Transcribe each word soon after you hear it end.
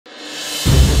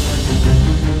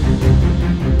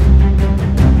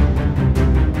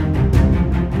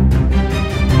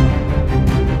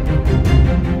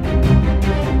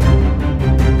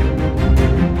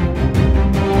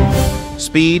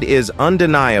Speed is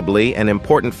undeniably an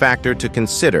important factor to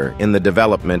consider in the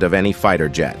development of any fighter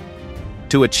jet.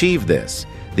 To achieve this,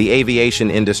 the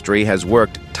aviation industry has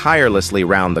worked tirelessly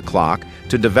round the clock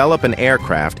to develop an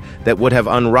aircraft that would have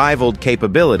unrivaled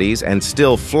capabilities and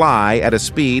still fly at a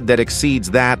speed that exceeds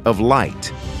that of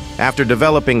light. After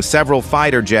developing several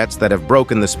fighter jets that have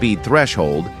broken the speed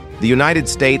threshold, the United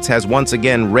States has once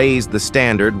again raised the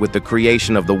standard with the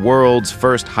creation of the world's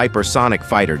first hypersonic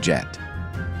fighter jet.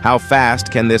 How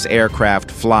fast can this aircraft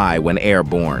fly when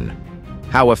airborne?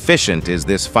 How efficient is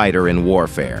this fighter in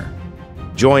warfare?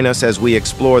 Join us as we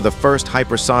explore the first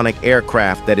hypersonic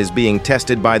aircraft that is being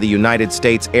tested by the United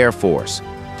States Air Force.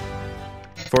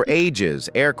 For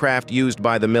ages, aircraft used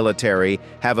by the military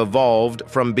have evolved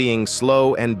from being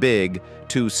slow and big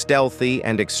to stealthy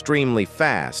and extremely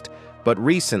fast, but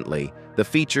recently, the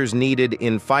features needed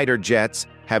in fighter jets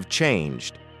have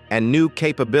changed, and new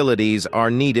capabilities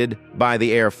are needed by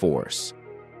the Air Force.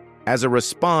 As a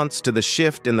response to the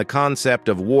shift in the concept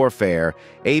of warfare,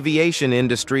 aviation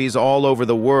industries all over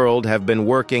the world have been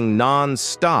working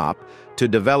non-stop to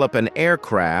develop an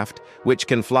aircraft which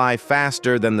can fly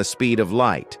faster than the speed of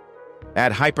light,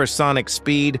 at hypersonic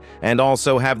speed, and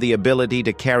also have the ability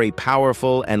to carry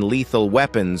powerful and lethal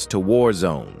weapons to war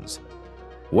zones.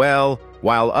 Well,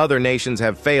 while other nations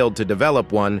have failed to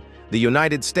develop one, the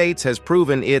United States has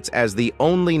proven it's as the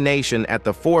only nation at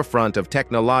the forefront of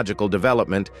technological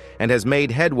development and has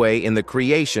made headway in the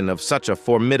creation of such a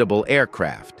formidable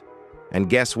aircraft. And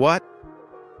guess what?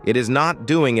 It is not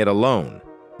doing it alone.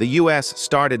 The U.S.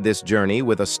 started this journey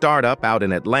with a startup out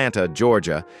in Atlanta,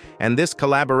 Georgia, and this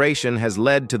collaboration has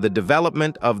led to the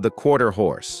development of the quarter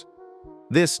horse.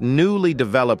 This newly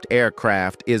developed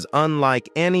aircraft is unlike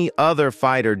any other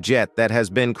fighter jet that has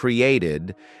been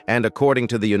created, and according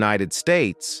to the United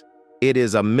States, it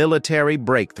is a military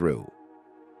breakthrough.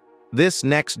 This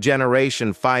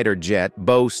next-generation fighter jet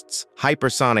boasts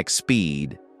hypersonic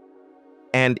speed,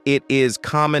 and it is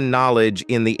common knowledge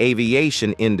in the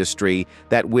aviation industry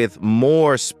that with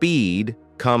more speed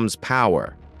comes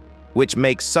power, which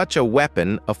makes such a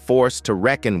weapon a force to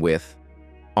reckon with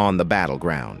on the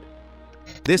battleground.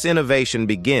 This innovation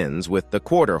begins with the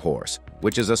quarter horse,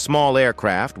 which is a small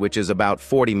aircraft which is about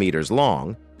 40 meters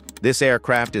long. This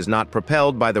aircraft is not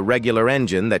propelled by the regular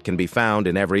engine that can be found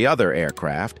in every other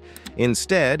aircraft.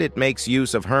 Instead, it makes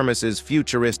use of Hermes's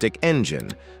futuristic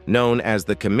engine, known as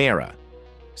the Chimera.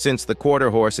 Since the quarter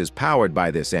horse is powered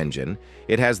by this engine,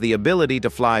 it has the ability to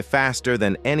fly faster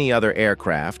than any other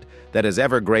aircraft that has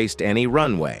ever graced any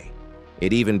runway.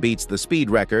 It even beats the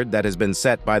speed record that has been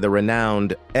set by the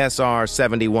renowned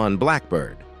SR-71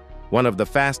 Blackbird, one of the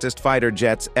fastest fighter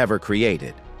jets ever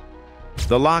created.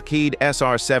 The Lockheed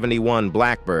SR-71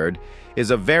 Blackbird is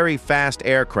a very fast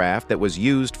aircraft that was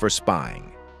used for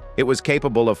spying. It was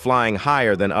capable of flying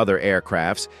higher than other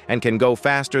aircrafts and can go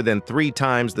faster than 3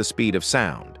 times the speed of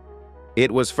sound. It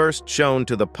was first shown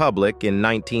to the public in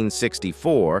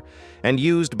 1964 and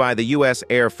used by the U.S.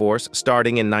 Air Force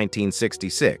starting in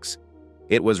 1966.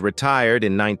 It was retired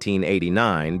in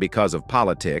 1989 because of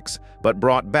politics, but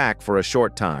brought back for a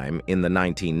short time in the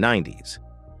 1990s.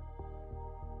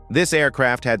 This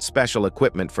aircraft had special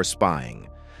equipment for spying,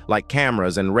 like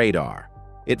cameras and radar.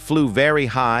 It flew very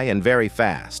high and very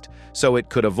fast, so it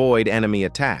could avoid enemy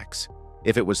attacks.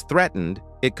 If it was threatened,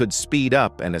 it could speed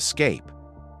up and escape.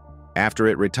 After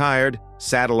it retired,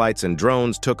 satellites and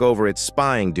drones took over its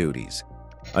spying duties.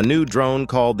 A new drone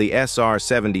called the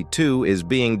SR-72 is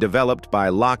being developed by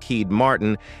Lockheed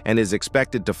Martin and is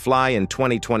expected to fly in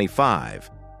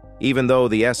 2025. Even though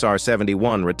the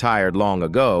SR-71 retired long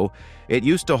ago, it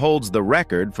used to hold the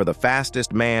record for the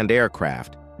fastest manned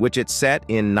aircraft, which it set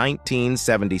in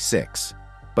 1976.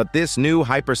 But this new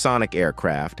hypersonic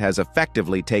aircraft has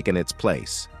effectively taken its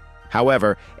place.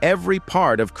 However, every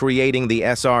part of creating the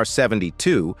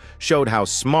SR-72 showed how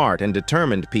smart and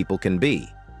determined people can be.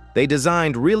 They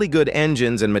designed really good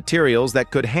engines and materials that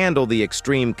could handle the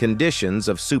extreme conditions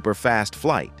of super-fast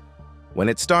flight. When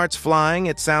it starts flying,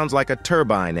 it sounds like a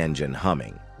turbine engine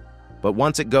humming. But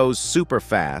once it goes super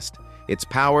fast, it's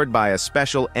powered by a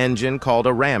special engine called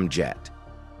a ramjet.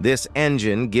 This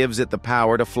engine gives it the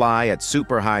power to fly at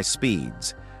super high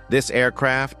speeds. This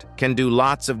aircraft can do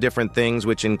lots of different things,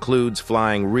 which includes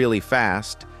flying really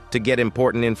fast to get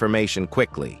important information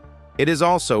quickly. It is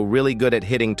also really good at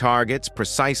hitting targets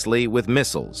precisely with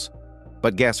missiles.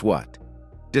 But guess what?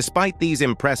 Despite these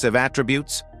impressive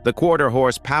attributes, the quarter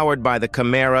horse powered by the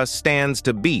Chimera stands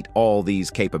to beat all these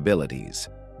capabilities.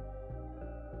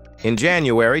 In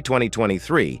January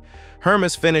 2023,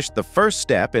 Hermes finished the first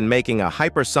step in making a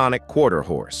hypersonic quarter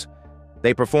horse.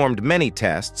 They performed many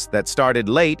tests that started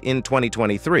late in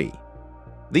 2023.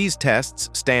 These tests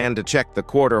stand to check the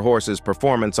quarter horse's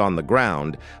performance on the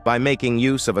ground by making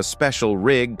use of a special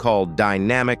rig called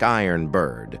dynamic iron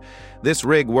bird. This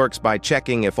rig works by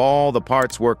checking if all the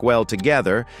parts work well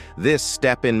together. This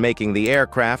step in making the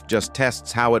aircraft just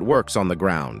tests how it works on the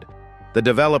ground. The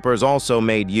developers also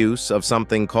made use of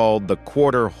something called the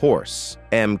quarter horse,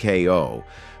 MKO,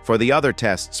 for the other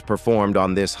tests performed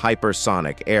on this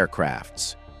hypersonic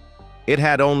aircrafts. It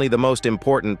had only the most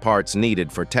important parts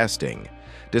needed for testing.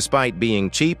 Despite being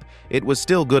cheap, it was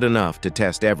still good enough to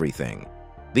test everything.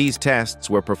 These tests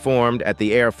were performed at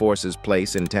the Air Force's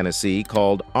place in Tennessee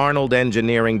called Arnold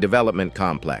Engineering Development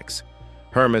Complex.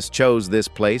 Hermes chose this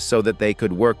place so that they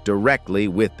could work directly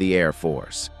with the Air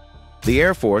Force. The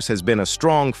Air Force has been a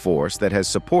strong force that has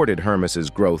supported Hermes's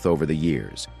growth over the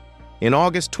years. In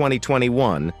August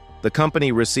 2021, the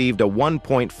company received a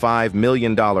 $1.5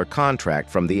 million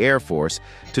contract from the Air Force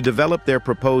to develop their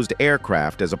proposed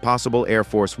aircraft as a possible Air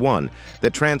Force One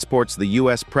that transports the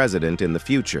U.S. president in the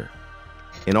future.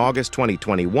 In August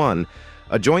 2021,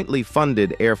 a jointly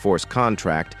funded Air Force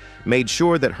contract made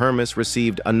sure that Hermes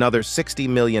received another $60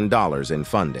 million in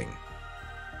funding.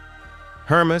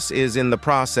 Hermes is in the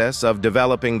process of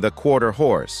developing the quarter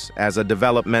horse as a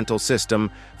developmental system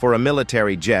for a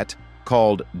military jet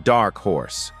called Dark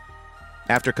Horse.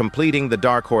 After completing the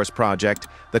Dark Horse project,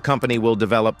 the company will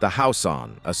develop the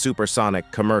Hypersonic, a supersonic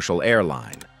commercial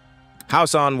airline.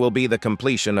 Hypersonic will be the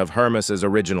completion of Hermes's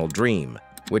original dream,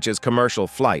 which is commercial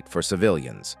flight for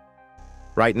civilians.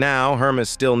 Right now, Hermes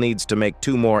still needs to make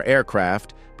 2 more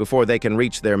aircraft before they can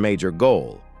reach their major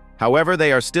goal. However,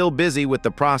 they are still busy with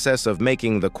the process of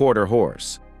making the quarter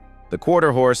horse. The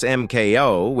quarter horse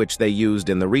MKO, which they used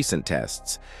in the recent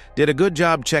tests, did a good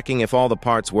job checking if all the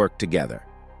parts worked together.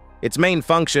 Its main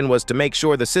function was to make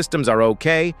sure the systems are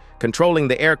okay, controlling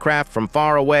the aircraft from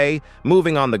far away,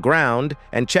 moving on the ground,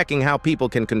 and checking how people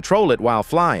can control it while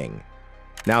flying.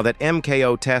 Now that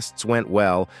MKO tests went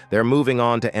well, they're moving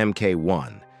on to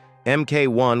MK1.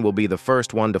 MK1 will be the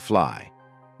first one to fly.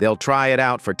 They'll try it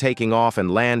out for taking off and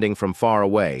landing from far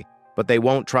away, but they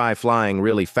won't try flying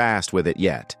really fast with it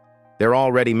yet. They're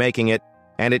already making it,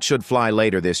 and it should fly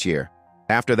later this year.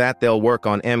 After that, they'll work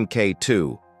on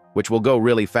MK2, which will go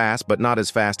really fast, but not as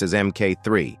fast as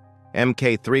MK3.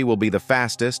 MK3 will be the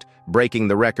fastest, breaking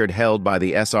the record held by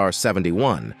the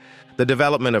SR-71. The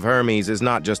development of Hermes is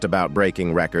not just about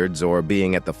breaking records or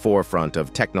being at the forefront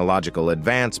of technological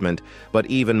advancement, but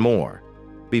even more.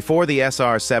 Before the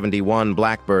SR-71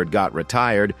 Blackbird got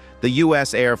retired, the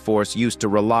U.S. Air Force used to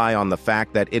rely on the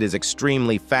fact that it is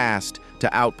extremely fast to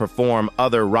outperform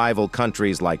other rival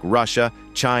countries like Russia,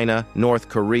 China, North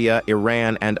Korea,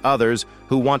 Iran, and others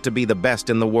who want to be the best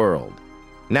in the world.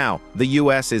 Now, the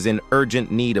U.S. is in urgent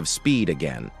need of speed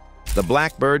again. The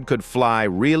Blackbird could fly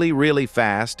really, really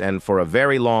fast and for a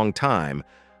very long time,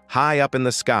 high up in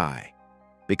the sky.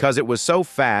 Because it was so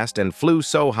fast and flew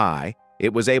so high,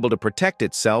 it was able to protect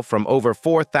itself from over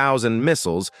 4,000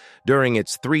 missiles during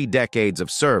its 3 decades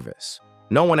of service.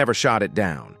 No one ever shot it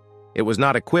down. It was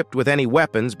not equipped with any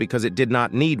weapons because it did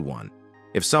not need one.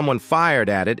 If someone fired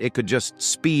at it, it could just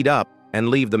speed up and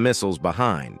leave the missiles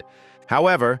behind.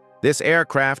 However, this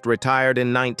aircraft retired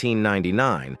in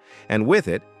 1999, and with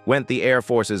it went the Air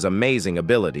Force's amazing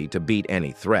ability to beat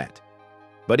any threat.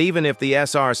 But even if the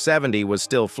SR-70 was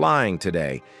still flying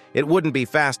today, it wouldn't be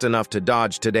fast enough to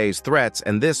dodge today's threats,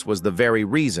 and this was the very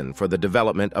reason for the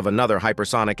development of another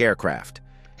hypersonic aircraft.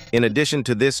 In addition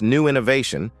to this new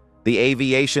innovation, the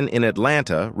Aviation in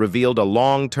Atlanta revealed a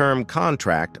long-term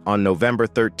contract on November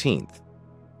 13th.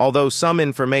 Although some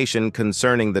information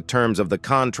concerning the terms of the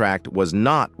contract was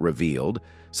not revealed,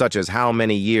 such as how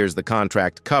many years the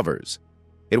contract covers,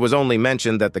 it was only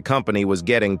mentioned that the company was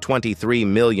getting $23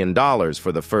 million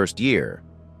for the first year.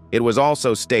 It was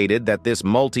also stated that this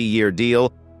multi-year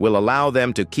deal will allow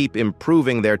them to keep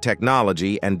improving their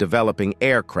technology and developing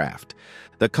aircraft.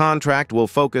 The contract will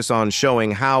focus on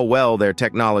showing how well their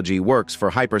technology works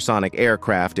for hypersonic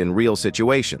aircraft in real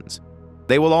situations.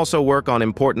 They will also work on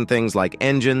important things like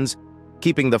engines,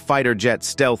 keeping the fighter jet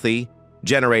stealthy,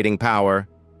 generating power,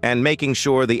 and making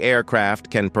sure the aircraft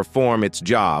can perform its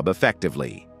job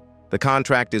effectively. The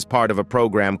contract is part of a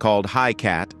program called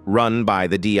HyCat, run by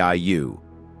the DIU.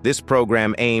 This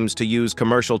program aims to use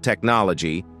commercial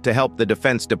technology to help the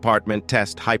Defense Department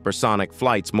test hypersonic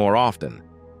flights more often.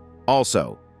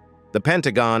 Also, the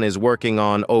Pentagon is working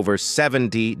on over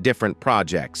 70 different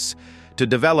projects to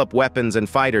develop weapons and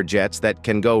fighter jets that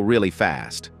can go really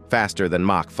fast, faster than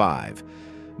Mach 5.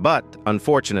 But,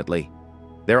 unfortunately,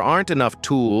 there aren't enough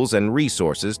tools and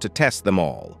resources to test them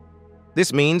all.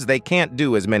 This means they can't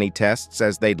do as many tests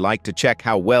as they'd like to check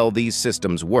how well these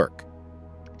systems work.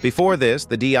 Before this,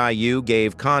 the DIU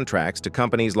gave contracts to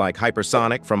companies like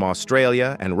Hypersonic from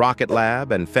Australia and Rocket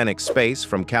Lab and Phoenix Space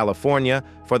from California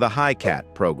for the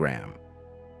HyCat program.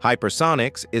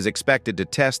 Hypersonics is expected to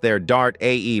test their DART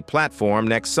AE platform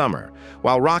next summer,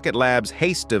 while Rocket Lab's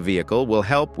HASTA vehicle will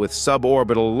help with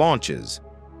suborbital launches.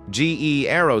 GE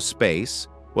Aerospace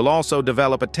will also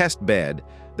develop a test bed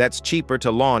that's cheaper to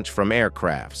launch from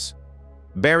aircrafts.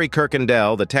 Barry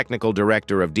Kirkendall, the technical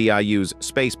director of DIU's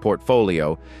space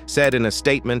portfolio, said in a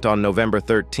statement on November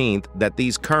 13th that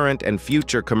these current and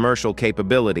future commercial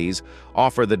capabilities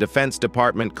offer the Defense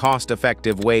Department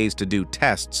cost-effective ways to do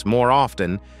tests more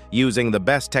often using the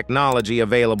best technology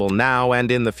available now and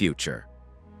in the future.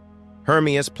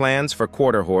 Hermeus plans for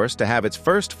Quarter Horse to have its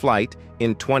first flight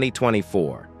in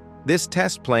 2024. This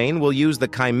test plane will use the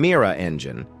Chimera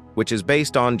engine, which is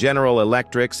based on General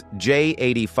Electric's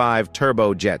J85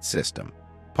 turbojet system.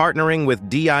 Partnering with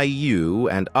DIU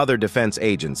and other defense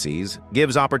agencies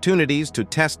gives opportunities to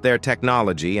test their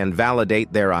technology and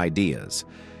validate their ideas.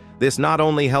 This not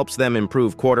only helps them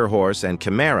improve Quarter Horse and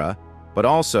Chimera, but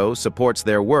also supports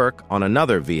their work on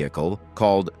another vehicle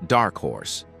called Dark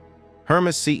Horse.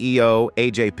 Hermes CEO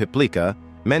AJ Piplica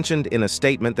mentioned in a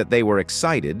statement that they were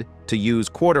excited to use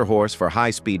Quarter Horse for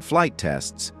high-speed flight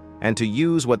tests and to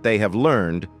use what they have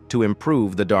learned to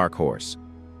improve the Dark Horse.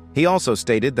 He also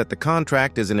stated that the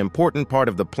contract is an important part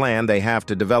of the plan they have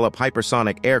to develop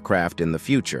hypersonic aircraft in the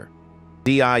future.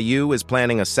 DIU is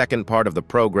planning a second part of the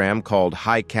program called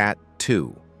HyCat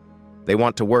 2. They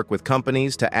want to work with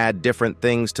companies to add different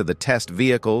things to the test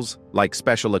vehicles, like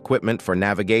special equipment for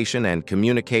navigation and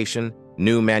communication,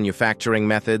 new manufacturing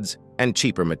methods, and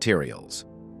cheaper materials.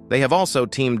 They have also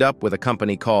teamed up with a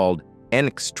company called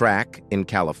NXTrack in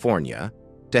California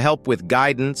to help with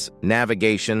guidance,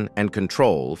 navigation, and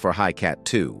control for HyCat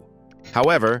 2.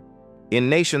 However, in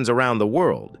nations around the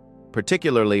world,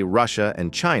 particularly Russia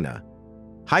and China,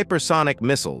 hypersonic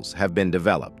missiles have been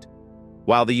developed.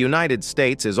 While the United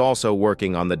States is also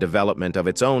working on the development of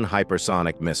its own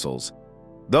hypersonic missiles,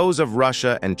 those of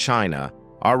Russia and China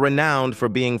are renowned for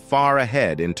being far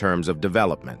ahead in terms of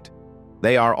development.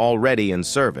 They are already in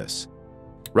service.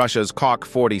 Russia's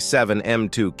Kok-47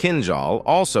 M2 Kinzhal,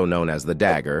 also known as the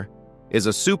Dagger, is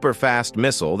a super-fast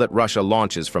missile that Russia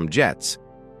launches from jets.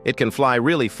 It can fly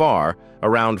really far,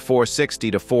 around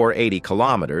 460 to 480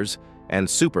 kilometers, and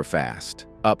super-fast,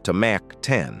 up to Mach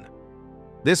 10.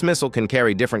 This missile can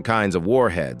carry different kinds of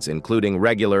warheads, including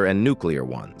regular and nuclear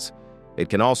ones. It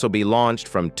can also be launched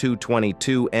from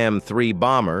Tu-22 M3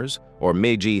 bombers or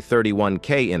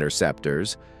MiG-31K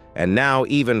interceptors, and now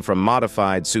even from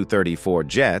modified Su-34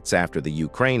 jets after the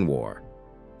Ukraine war.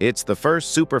 It's the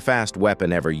first super-fast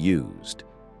weapon ever used.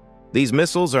 These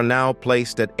missiles are now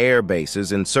placed at air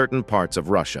bases in certain parts of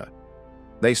Russia.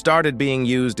 They started being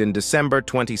used in December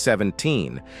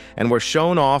 2017 and were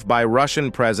shown off by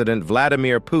Russian President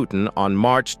Vladimir Putin on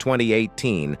March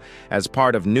 2018 as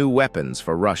part of new weapons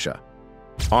for Russia.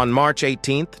 On March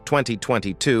 18,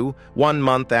 2022, 1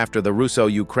 month after the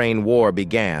Russo-Ukraine war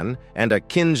began and a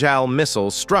Kinzhal missile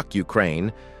struck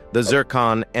Ukraine, the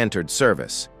Zircon entered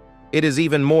service. It is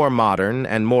even more modern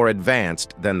and more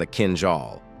advanced than the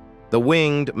Kinzhal. The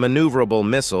winged, maneuverable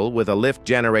missile with a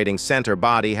lift-generating center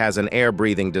body has an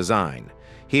air-breathing design.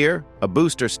 Here, a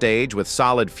booster stage with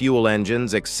solid fuel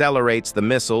engines accelerates the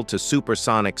missile to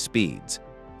supersonic speeds,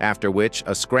 after which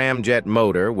a scramjet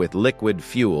motor with liquid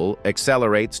fuel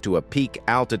accelerates to a peak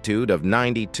altitude of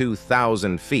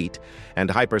 92,000 feet and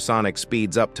hypersonic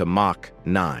speeds up to Mach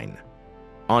 9.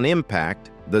 On impact,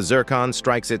 the Zircon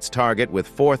strikes its target with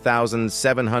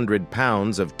 4,700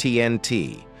 pounds of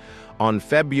TNT. On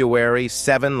February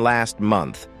 7 last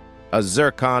month, a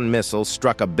Zircon missile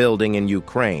struck a building in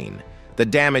Ukraine. The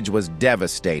damage was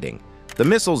devastating. The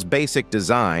missile's basic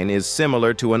design is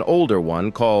similar to an older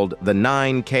one called the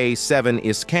 9K-7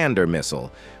 Iskander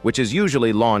missile, which is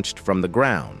usually launched from the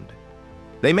ground.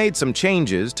 They made some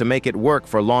changes to make it work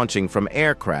for launching from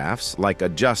aircrafts, like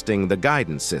adjusting the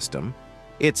guidance system.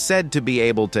 It's said to be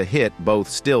able to hit both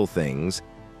still things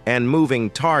and moving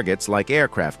targets like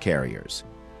aircraft carriers.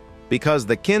 Because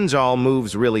the Kinzhal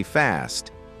moves really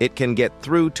fast, it can get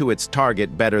through to its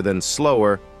target better than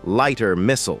slower, lighter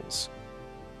missiles.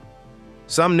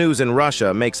 Some news in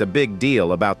Russia makes a big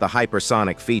deal about the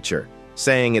hypersonic feature,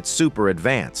 saying it's super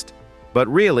advanced. But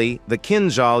really, the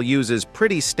Kinzhal uses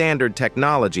pretty standard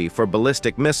technology for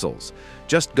ballistic missiles,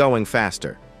 just going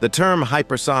faster. The term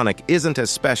hypersonic isn't as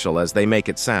special as they make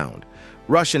it sound.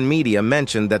 Russian media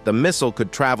mentioned that the missile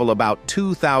could travel about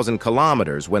 2,000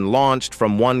 kilometers when launched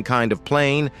from one kind of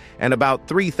plane and about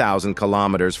 3,000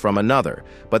 kilometers from another,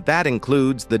 but that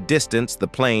includes the distance the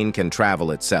plane can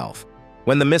travel itself.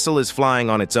 When the missile is flying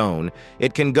on its own,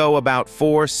 it can go about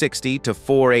 460 to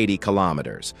 480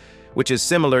 kilometers, which is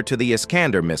similar to the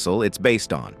Iskander missile it's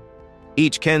based on.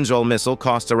 Each Kinzhal missile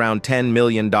costs around $10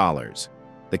 million.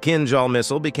 The Kinzhal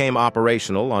missile became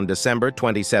operational on December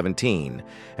 2017,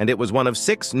 and it was one of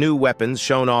 6 new weapons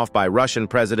shown off by Russian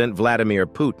President Vladimir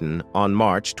Putin on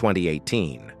March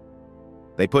 2018.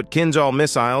 They put Kinzhal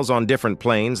missiles on different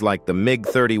planes like the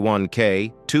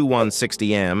MiG-31K,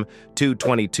 Tu-160M,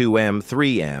 Tu-22M,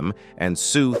 3M, and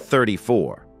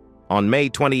Su-34. On May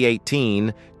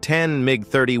 2018, 10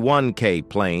 MiG-31K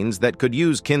planes that could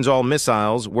use Kinzhal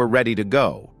missiles were ready to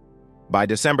go. By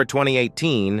December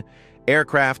 2018,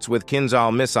 aircrafts with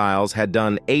Kinzhal missiles had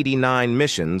done 89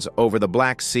 missions over the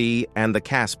Black Sea and the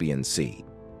Caspian Sea.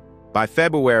 By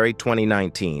February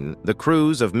 2019, the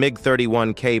crews of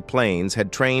MiG-31K planes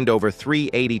had trained over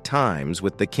 380 times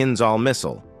with the Kinzhal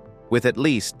missile, with at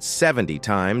least 70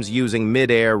 times using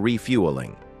mid-air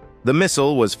refueling. The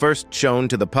missile was first shown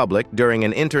to the public during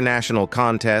an international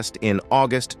contest in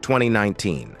August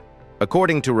 2019.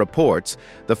 According to reports,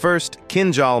 the first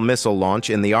Kinzhal missile launch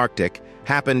in the Arctic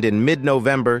happened in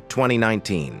mid-November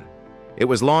 2019. It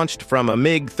was launched from a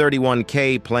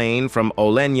MiG-31K plane from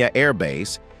Olenia Air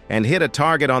Base and hit a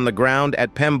target on the ground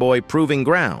at Pemboy Proving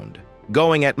Ground,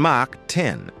 going at Mach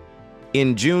 10.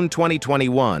 In June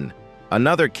 2021,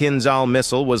 another Kinzhal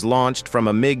missile was launched from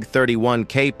a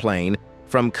MiG-31K plane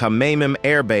from Khmeimim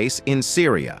Air Base in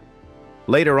Syria.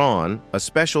 Later on, a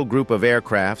special group of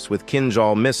aircrafts with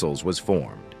Kinzhal missiles was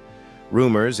formed.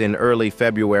 Rumors in early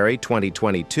February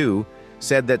 2022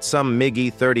 said that some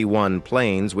MiG-31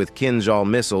 planes with Kinzhal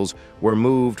missiles were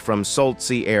moved from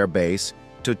Soltsi Air Base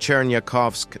to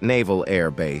Chernyakovsk Naval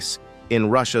Air Base in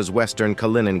Russia's western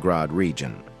Kaliningrad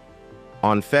region.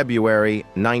 On February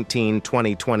 19,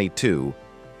 2022,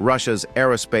 Russia's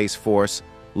aerospace force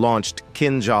launched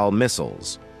Kinzhal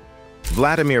missiles.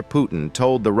 Vladimir Putin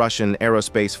told the Russian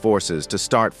aerospace forces to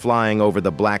start flying over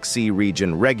the Black Sea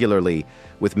region regularly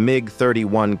with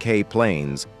MiG-31K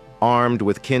planes armed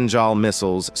with Kinzhal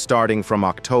missiles starting from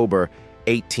October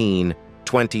 18,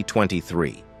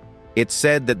 2023. It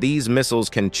said that these missiles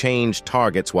can change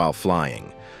targets while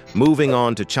flying. Moving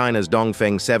on to China's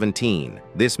Dongfeng 17,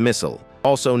 this missile,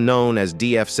 also known as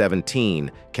DF-17,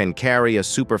 can carry a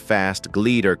super-fast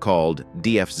glider called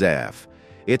DF-ZF.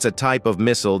 It's a type of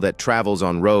missile that travels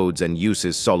on roads and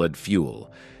uses solid fuel.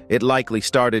 It likely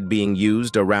started being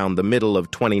used around the middle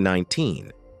of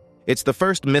 2019. It's the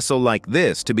first missile like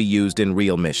this to be used in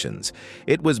real missions.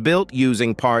 It was built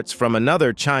using parts from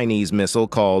another Chinese missile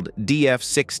called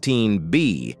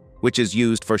DF-16B, which is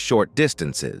used for short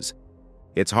distances.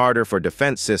 It's harder for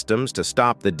defense systems to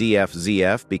stop the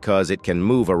DF-ZF because it can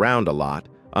move around a lot,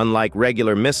 unlike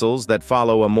regular missiles that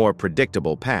follow a more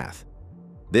predictable path.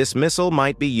 This missile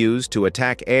might be used to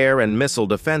attack air and missile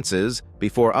defenses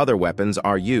before other weapons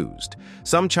are used.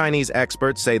 Some Chinese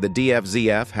experts say the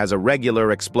DF-ZF has a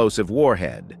regular explosive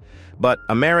warhead, but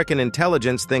American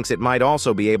intelligence thinks it might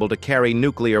also be able to carry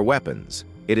nuclear weapons.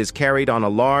 It is carried on a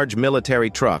large military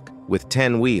truck with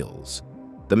 10 wheels.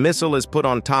 The missile is put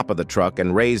on top of the truck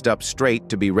and raised up straight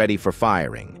to be ready for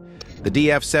firing. The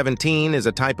DF-17 is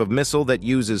a type of missile that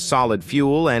uses solid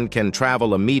fuel and can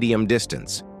travel a medium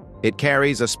distance. It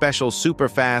carries a special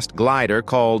super-fast glider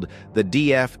called the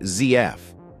DF-ZF.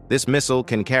 This missile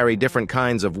can carry different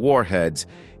kinds of warheads,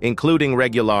 including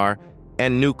regular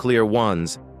and nuclear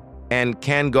ones, and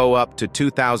can go up to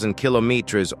 2,000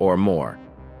 kilometers or more.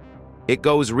 It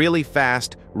goes really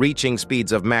fast, reaching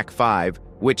speeds of Mach 5,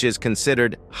 which is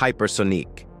considered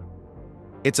hypersonic.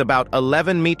 It's about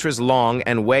 11 meters long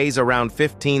and weighs around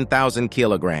 15,000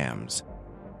 kilograms.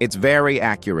 It's very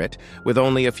accurate, with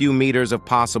only a few meters of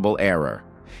possible error.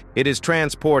 It is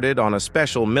transported on a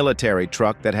special military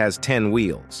truck that has 10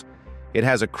 wheels. It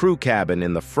has a crew cabin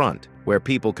in the front where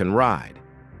people can ride.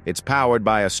 It's powered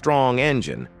by a strong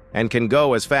engine and can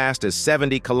go as fast as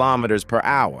 70 kilometers per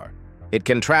hour. It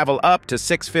can travel up to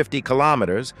 650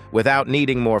 kilometers without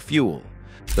needing more fuel.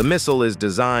 The missile is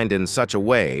designed in such a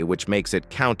way which makes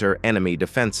it counter enemy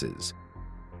defenses.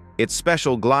 Its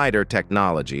special glider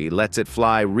technology lets it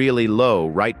fly really low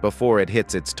right before it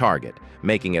hits its target,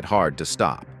 making it hard to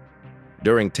stop.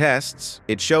 During tests,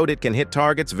 it showed it can hit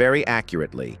targets very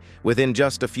accurately, within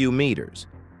just a few meters.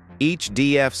 Each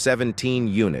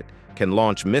DF-17 unit can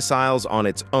launch missiles on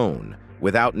its own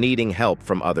without needing help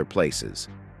from other places.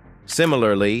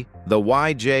 Similarly, the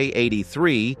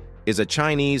YJ-83 is a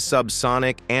Chinese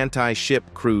subsonic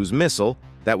anti-ship cruise missile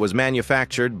that was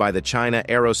manufactured by the China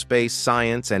Aerospace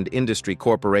Science and Industry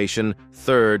Corporation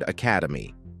 3rd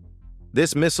Academy.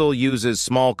 This missile uses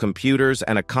small computers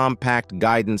and a compact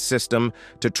guidance system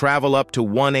to travel up to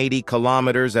 180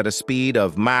 kilometers at a speed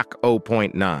of Mach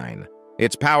 0.9.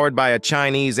 It's powered by a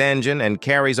Chinese engine and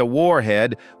carries a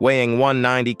warhead weighing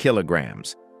 190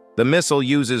 kilograms. The missile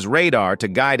uses radar to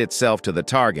guide itself to the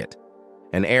target.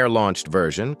 An air-launched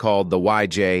version, called the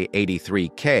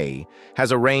YJ-83K,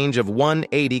 has a range of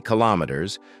 180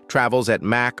 kilometers, travels at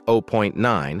Mach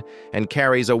 0.9, and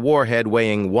carries a warhead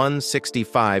weighing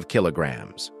 165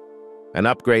 kilograms. An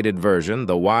upgraded version,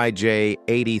 the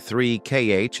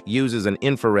YJ-83KH, uses an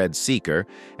infrared seeker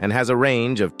and has a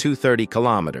range of 230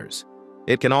 kilometers.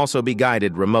 It can also be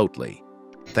guided remotely.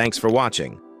 Thanks for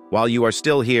watching. While you are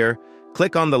still here,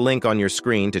 click on the link on your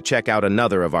screen to check out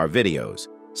another of our videos.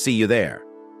 See you there.